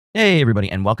Hey everybody,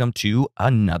 and welcome to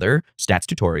another stats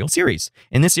tutorial series.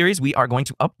 In this series, we are going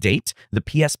to update the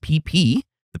PSPP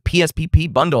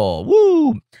bundle.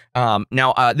 Woo!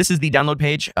 This is the download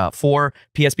page for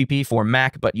PSPP for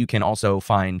Mac, but you can also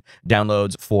find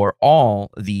downloads for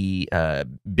all the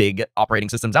big operating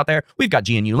systems out there. We've got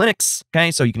GNU Linux,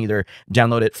 okay? So you can either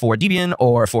download it for Debian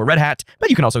or for Red Hat, but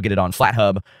you can also get it on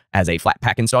FlatHub as a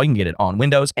Flatpak install. You can get it on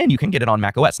Windows, and you can get it on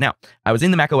macOS. Now, I was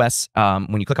in the macOS.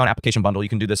 When you click on Application Bundle, you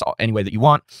can do this any way that you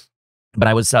want. But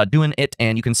I was doing it,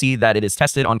 and you can see that it is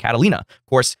tested on Catalina. Of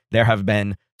course, there have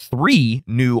been 3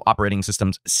 new operating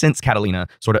systems since Catalina,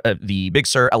 sort of the Big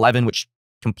Sur 11, which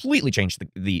completely changed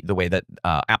the way that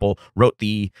Apple wrote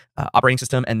the operating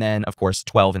system, and then of course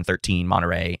 12 and 13,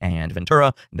 Monterey and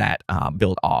Ventura, that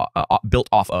built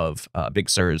off of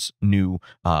Big Sur's new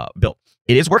build.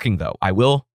 It is working, though. I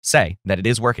will say that it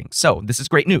is working. So this is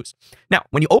great news. Now,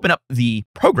 when you open up the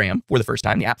program for the first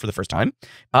time, the app for the first time,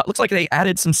 it looks like they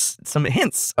added some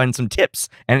hints and some tips,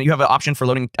 and you have an option for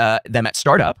loading them at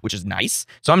startup, which is nice.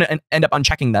 So I'm going to end up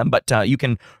unchecking them, but you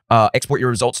can export your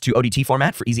results to ODT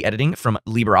format for easy editing from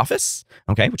LibreOffice,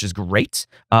 okay, which is great.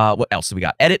 What else do we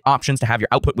got? Edit options to have your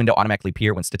output window automatically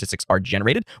appear when statistics are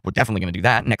generated. We're definitely going to do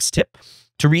that. Next tip.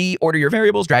 To reorder your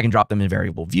variables, drag and drop them in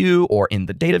variable view or in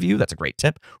the data view. That's a great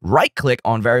tip. Right-click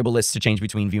on variable lists to change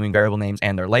between viewing variable names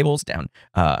and their labels down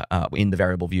in the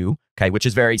variable view, okay, which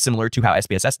is very similar to how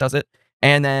SPSS does it.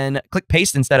 And then click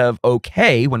paste instead of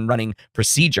OK when running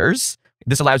procedures.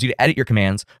 This allows you to edit your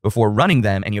commands before running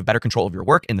them, and you have better control of your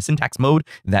work in the syntax mode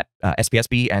that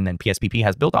SPSP and then PSPP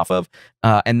has built off of.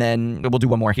 And then we'll do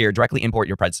one more here. Directly import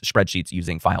your spreadsheets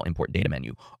using File Import Data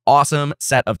menu. Awesome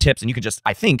set of tips, and you can just,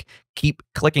 I think, keep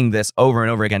clicking this over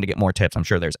and over again to get more tips. I'm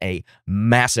sure there's a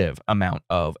massive amount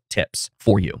of tips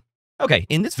for you. Okay,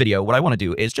 in this video, what I want to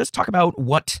do is just talk about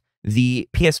what the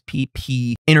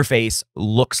PSPP interface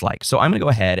looks like. So I'm going to go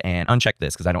ahead and uncheck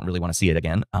this because I don't really want to see it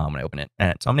again when I open it.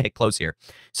 And so I'm going to hit close here.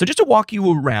 So just to walk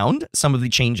you around some of the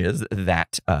changes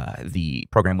that the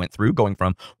program went through, going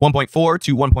from 1.4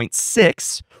 to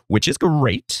 1.6, which is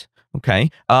great. Okay,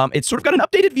 it's sort of got an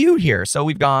updated view here. So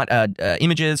we've got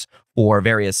images for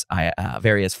various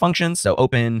functions. So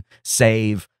open,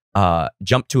 save,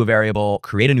 jump to a variable,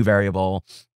 create a new variable.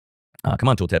 Come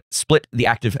on, tooltip. Split the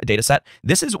active data set.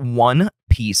 This is one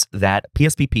piece that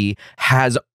PSPP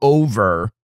has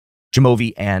over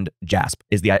Jamovi and JASP,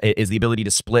 is the ability to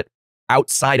split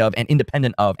outside of and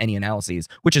independent of any analyses,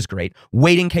 which is great.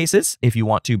 Weighting cases, if you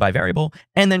want to, by variable,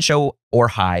 and then show or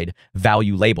hide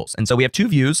value labels. And so we have 2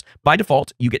 views. By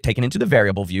default, you get taken into the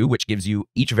variable view, which gives you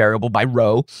each variable by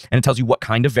row, and it tells you what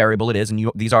kind of variable it is. And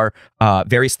these are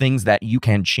various things that you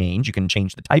can change. You can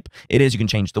change the type it is. You can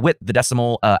change the width, the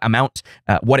decimal amount,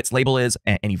 what its label is,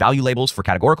 any value labels for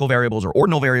categorical variables or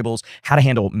ordinal variables, how to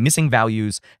handle missing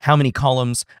values, how many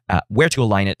columns, where to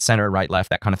align it, center, right, left,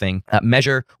 that kind of thing.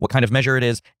 Measure, what kind of measure it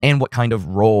is, and what kind of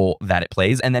role that it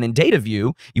plays. And then in data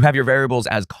view, you have your variables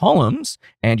as columns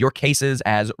and your cases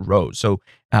as rows. So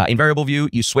in variable view,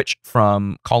 you switch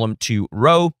from column to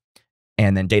row,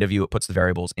 and then data view, it puts the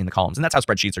variables in the columns. And that's how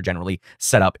spreadsheets are generally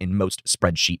set up in most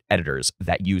spreadsheet editors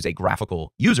that use a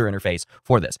graphical user interface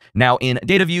for this. Now in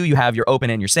data view, you have your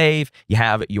open and your save. You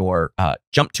have your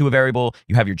jump to a variable.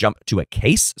 You have your jump to a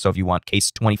case. So if you want case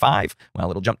 25,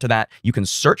 well, it'll jump to that. You can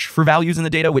search for values in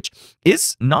the data, which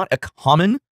is not a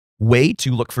common way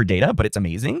to look for data, but it's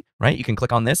amazing, right? You can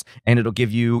click on this and it'll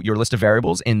give you your list of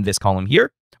variables in this column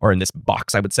here, or in this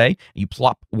box, I would say. You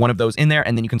plop one of those in there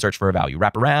and then you can search for a value.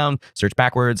 Wrap around, search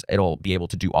backwards, it'll be able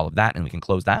to do all of that, and we can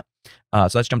close that.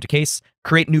 So let's jump to case.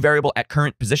 Create new variable at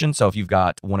current position. So if you've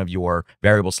got one of your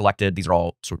variables selected, these are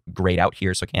all sort of grayed out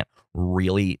here, so I can't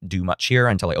really do much here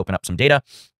until I open up some data.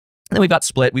 And then we've got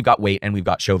split, we've got weight, and we've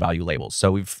got show value labels.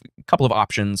 So we've a couple of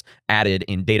options added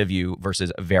in data view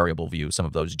versus variable view. Some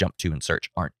of those jump to and search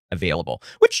aren't available,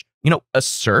 which, a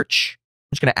search,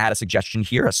 I'm just going to add a suggestion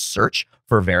here, a search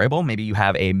for a variable. Maybe you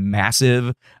have a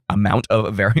massive amount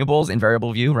of variables in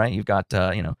variable view, right? You've got,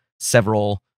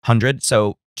 several hundred.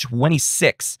 So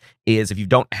 26 is, if you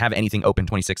don't have anything open,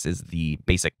 26 is the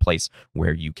basic place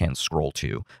where you can scroll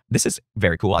to. This is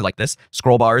very cool. I like this.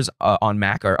 Scroll bars on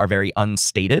Mac are very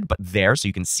unstated, but there, so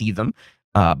you can see them.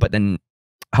 But then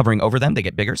hovering over them, they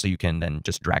get bigger, so you can then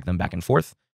just drag them back and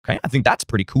forth. Okay, I think that's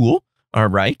pretty cool. All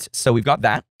right, so we've got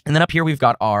that. And then up here, we've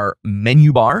got our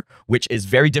menu bar, which is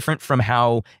very different from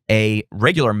how a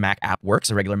regular Mac app works.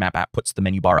 A regular Mac app puts the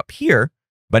menu bar up here.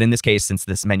 But in this case, since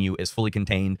this menu is fully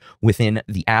contained within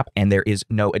the app and there is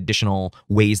no additional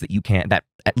ways that that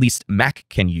at least Mac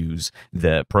can use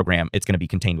the program, it's going to be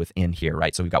contained within here,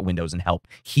 right? So we've got Windows and Help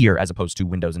here as opposed to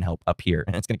Windows and Help up here.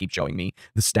 And it's going to keep showing me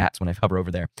the stats when I hover over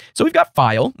there. So we've got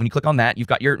File. When you click on that, you've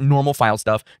got your normal file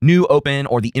stuff, New, Open,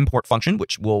 or the import function,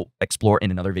 which we'll explore in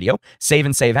another video. Save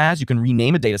and Save As. You can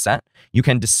rename a data set. You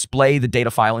can display the data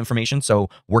file information, so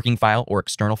working file or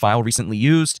external file recently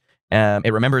used.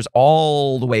 It remembers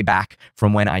all the way back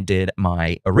from when I did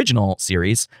my original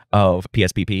series of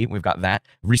PSPP. We've got that,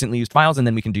 recently used files, and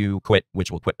then we can do quit,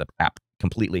 which will quit the app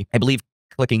completely. I believe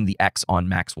clicking the X on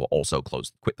Macs will also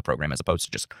quit the program as opposed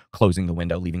to just closing the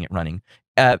window, leaving it running.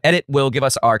 Edit will give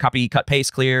us our copy, cut,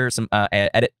 paste, clear, some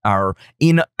edit our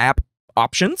in-app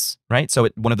options, right? So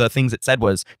one of the things it said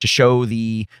was to show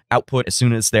the output as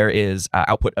soon as there is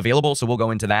output available. So we'll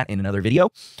go into that in another video.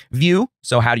 View.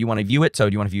 So how do you want to view it? So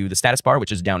do you want to view the status bar,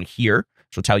 which is down here,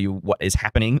 which will tell you what is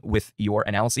happening with your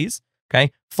analyses.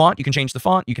 Okay. Font. You can change the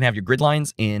font. You can have your grid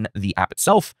lines in the app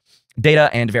itself. Data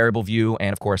and variable view.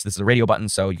 And of course, this is a radio button,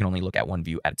 so you can only look at one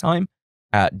view at a time.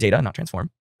 Data, not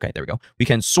transform. Okay, there we go. We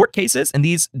can sort cases, and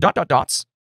these dots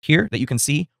here that you can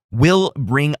see will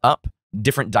bring up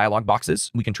different dialog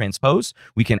boxes. We can transpose,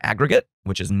 we can aggregate,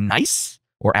 which is nice,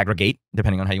 or aggregate,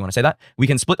 depending on how you want to say that. We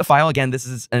can split the file. Again, this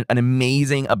is an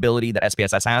amazing ability that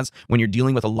SPSS has when you're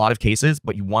dealing with a lot of cases,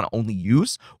 but you want to only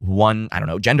use one, I don't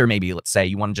know, gender maybe, let's say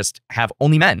you want to just have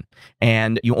only men,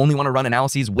 and you only want to run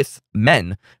analyses with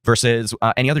men versus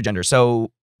any other gender.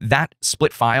 So that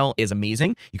split file is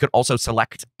amazing. You could also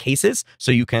select cases.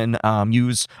 So you can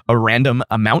use a random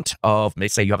amount of,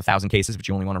 let's say you have 1,000 cases, but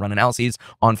you only want to run analyses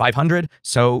on 500.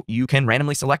 So you can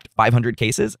randomly select 500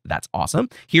 cases. That's awesome.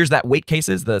 Here's that weight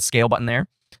cases, the scale button there.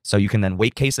 So you can then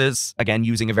weight cases, again,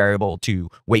 using a variable to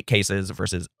weight cases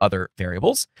versus other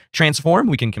variables. Transform,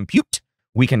 we can compute,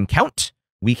 we can count,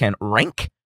 we can rank,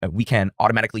 we can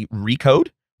automatically recode.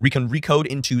 We can recode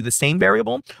into the same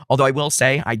variable, although I will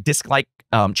say I dislike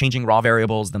changing raw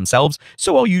variables themselves,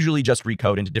 so I'll usually just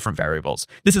recode into different variables.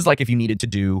 This is like if you needed to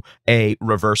do a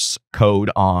reverse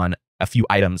code on a few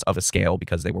items of a scale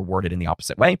because they were worded in the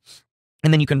opposite way.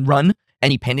 And then you can run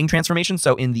any pending transformations.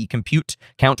 So in the compute,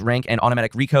 count, rank, and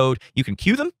automatic recode, you can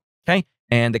queue them, okay?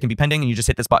 And they can be pending, and you just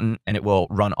hit this button, and it will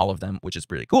run all of them, which is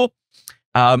really cool.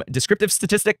 Descriptive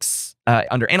statistics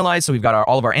under Analyze. So we've got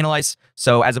all of our Analyze.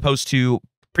 So as opposed to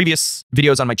previous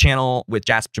videos on my channel with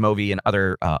JASP, Jamovi, and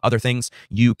other things,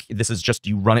 this is just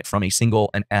you run it from a single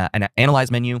an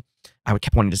Analyze menu. I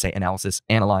kept wanting to say analysis,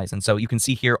 analyze, and so you can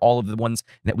see here all of the ones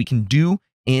that we can do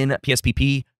in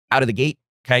PSPP out of the gate.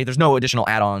 Okay, there's no additional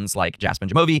add-ons like JASP and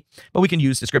Jamovi, but we can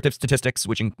use descriptive statistics,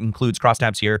 which includes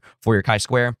crosstabs here for your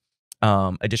chi-square.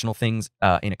 Additional things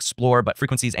in Explore, but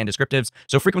frequencies and descriptives.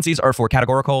 So frequencies are for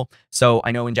categorical. So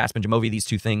I know in JASP and Jamovi, these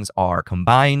two things are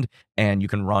combined, and you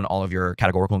can run all of your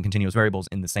categorical and continuous variables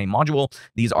in the same module.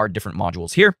 These are different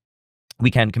modules here. We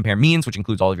can compare means, which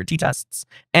includes all of your t-tests,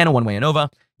 and a one-way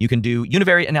ANOVA. You can do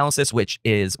univariate analysis, which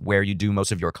is where you do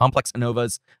most of your complex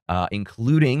ANOVAs,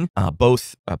 including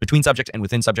both between subjects and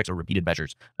within subjects or repeated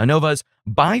measures ANOVAs.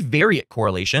 Bivariate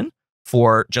correlation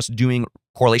for just doing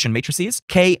correlation matrices.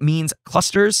 K-means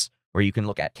clusters, where you can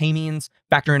look at k-means.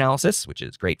 Factor analysis, which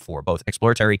is great for both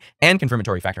exploratory and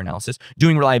confirmatory factor analysis.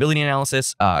 Doing reliability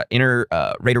analysis, inner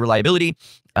rate of reliability,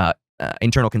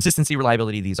 internal consistency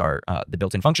reliability. These are the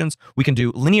built-in functions. We can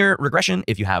do linear regression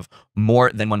if you have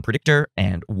more than one predictor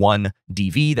and one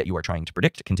DV that you are trying to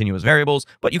predict, continuous variables,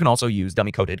 but you can also use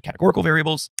dummy-coded categorical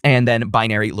variables. And then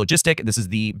binary logistic. This is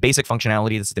the basic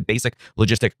functionality. This is the basic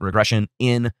logistic regression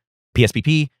in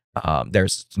PSPP.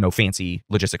 There's no fancy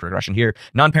logistic regression here.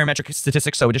 Non-parametric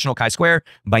statistics, so additional chi-square,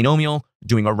 binomial,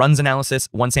 doing a runs analysis,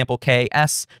 one sample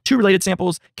KS, two related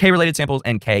samples, K related samples,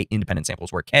 and K independent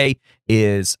samples, where K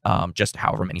is just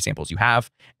however many samples you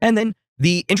have. And then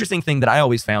the interesting thing that I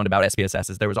always found about SPSS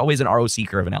is there was always an ROC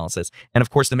curve analysis. And of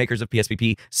course, the makers of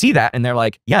PSPP see that and they're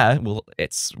like, yeah, well,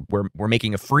 we're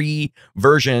making a free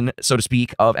version, so to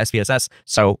speak, of SPSS.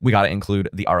 So we got to include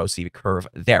the ROC curve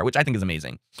there, which I think is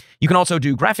amazing. You can also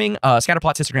do graphing, scatter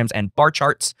plots, histograms, and bar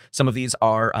charts. Some of these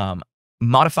are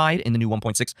modified in the new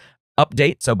 1.6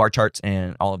 update. So bar charts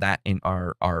and all of that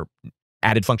are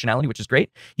added functionality, which is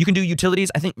great. You can do utilities.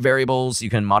 I think variables,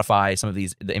 you can modify some of the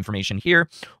information here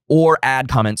or add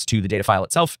comments to the data file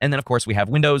itself. And then of course we have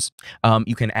windows.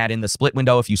 You can add in the split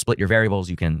window. If you split your variables,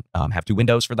 you can have two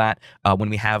windows for that.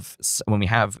 When we have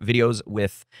videos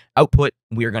with output,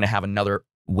 we are going to have another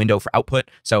window for output.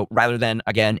 So rather than,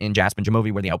 again, in JASP and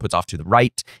Jamovi, where the output's off to the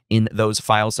right in those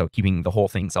files, so keeping the whole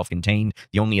thing self-contained,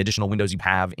 the only additional windows you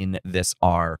have in this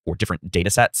are for different data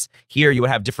sets. Here, you would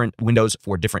have different windows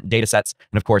for different data sets.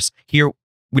 And of course, here,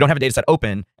 we don't have a data set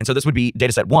open, and so this would be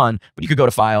data set 1, but you could go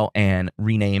to File and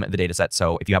rename the data set.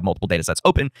 So if you have multiple data sets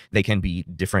open, they can be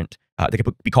different, they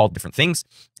could be called different things.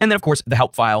 And then, of course, the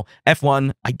help file,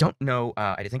 F1, I don't know,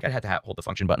 I think I'd had to hold the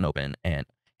function button open and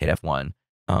hit F1,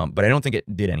 but I don't think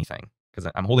it did anything,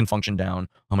 because I'm holding function down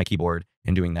on my keyboard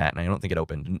and doing that, and I don't think it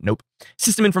opened. Nope.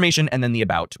 System information, and then the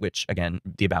about, which, again,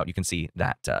 the about, you can see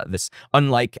that this,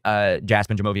 unlike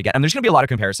JASP and Jamovi again, and there's going to be a lot of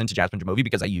comparison to JASP and Jamovi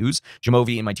because I use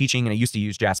Jamovi in my teaching, and I used to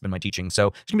use JASP in my teaching. So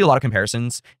there's going to be a lot of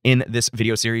comparisons in this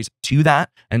video series to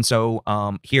that. And so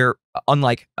here,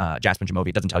 unlike JASP and Jamovi,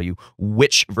 it doesn't tell you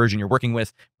which version you're working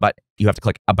with, but you have to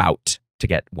click about to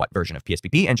get what version of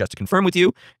PSPP. And just to confirm with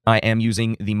you, I am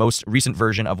using the most recent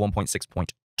version of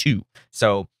 1.6.2.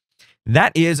 So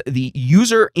that is the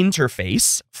user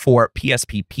interface for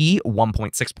PSPP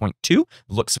 1.6.2.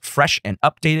 Looks fresh and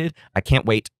updated. I can't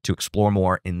wait to explore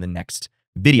more in the next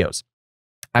videos.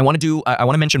 I want to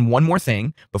mention one more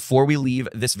thing before we leave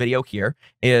this video here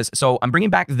is, so I'm bringing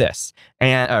back this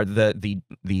and the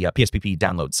PSPP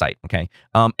download site. Okay.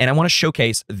 And I want to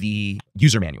showcase the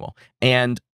user manual,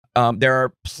 and there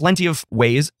are plenty of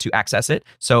ways to access it.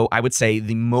 So I would say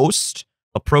the most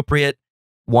appropriate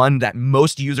one that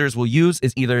most users will use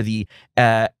is either the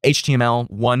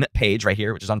HTML1 page right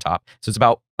here, which is on top. So it's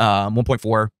about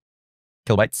 1.4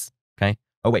 kilobytes. Okay.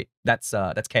 Oh wait, that's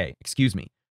K. Excuse me.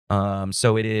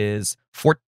 So it is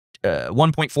 1.4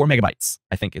 megabytes.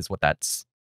 I think is what that's,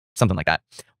 something like that,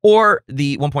 or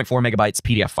the 1.4 megabytes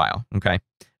PDF file. Okay,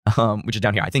 which is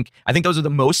down here. I think those are the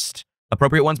most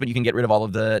appropriate ones, but you can get rid of all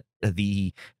of the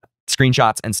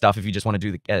screenshots and stuff if you just want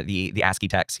to do the ASCII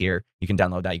text here. You can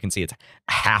download that. You can see it's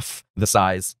half the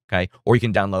size, okay? Or you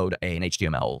can download an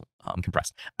HTML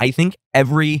compressed. I think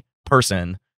every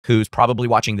person who's probably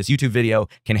watching this YouTube video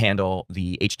can handle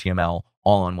the HTML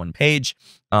all on one page.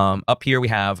 Up here we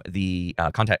have the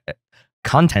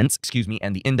contents, excuse me,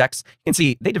 and the index. You can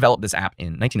see they developed this app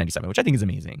in 1997, which I think is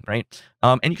amazing, right?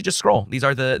 And you can just scroll. This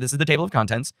is the table of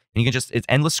contents, and you can just, it's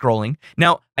endless scrolling.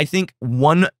 Now, I think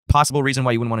one possible reason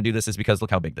why you wouldn't want to do this is because look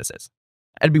how big this is.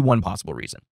 That'd be one possible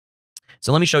reason.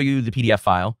 So let me show you the PDF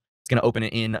file. It's going to open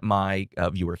it in my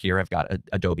viewer here. I've got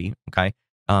Adobe, okay?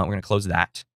 We're going to close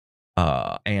that.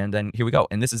 And then here we go.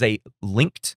 And this is a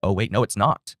linked, oh wait, no, it's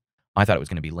not. I thought it was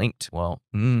going to be linked. Well,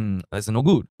 that's no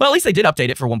good. Well, at least they did update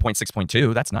it for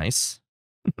 1.6.2. That's nice.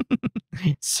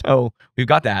 So we've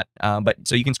got that. But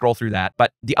so you can scroll through that.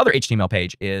 But the other HTML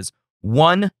page is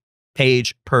one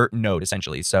page per node,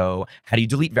 essentially. So how do you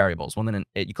delete variables? Well, then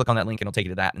you click on that link and it'll take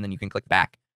you to that. And then you can click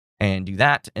back and do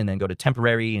that, and then go to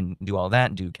temporary and do all that,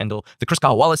 and do Kendall, the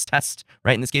Kruskal-Wallis test,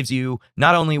 right? And this gives you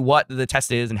not only what the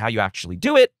test is and how you actually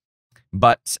do it,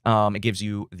 but it gives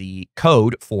you the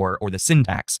code for, or the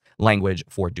syntax language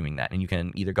for doing that. And you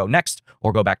can either go next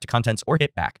or go back to contents or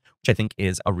hit back, which I think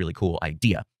is a really cool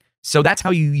idea. So that's how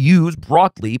you use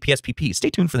broadly PSPP. Stay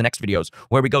tuned for the next videos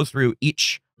where we go through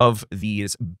each of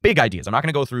these big ideas. I'm not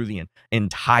going to go through the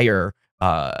entire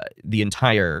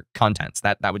contents.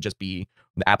 That would just be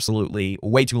absolutely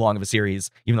way too long of a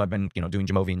series, even though I've been, doing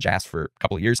Jamovi and JASP for a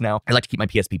couple of years now. I like to keep my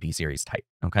PSPP series tight,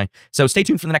 okay? So stay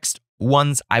tuned for the next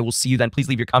ones. I will see you then. Please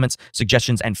leave your comments,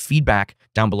 suggestions, and feedback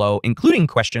down below, including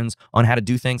questions on how to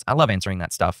do things. I love answering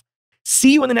that stuff.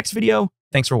 See you in the next video.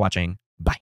 Thanks for watching.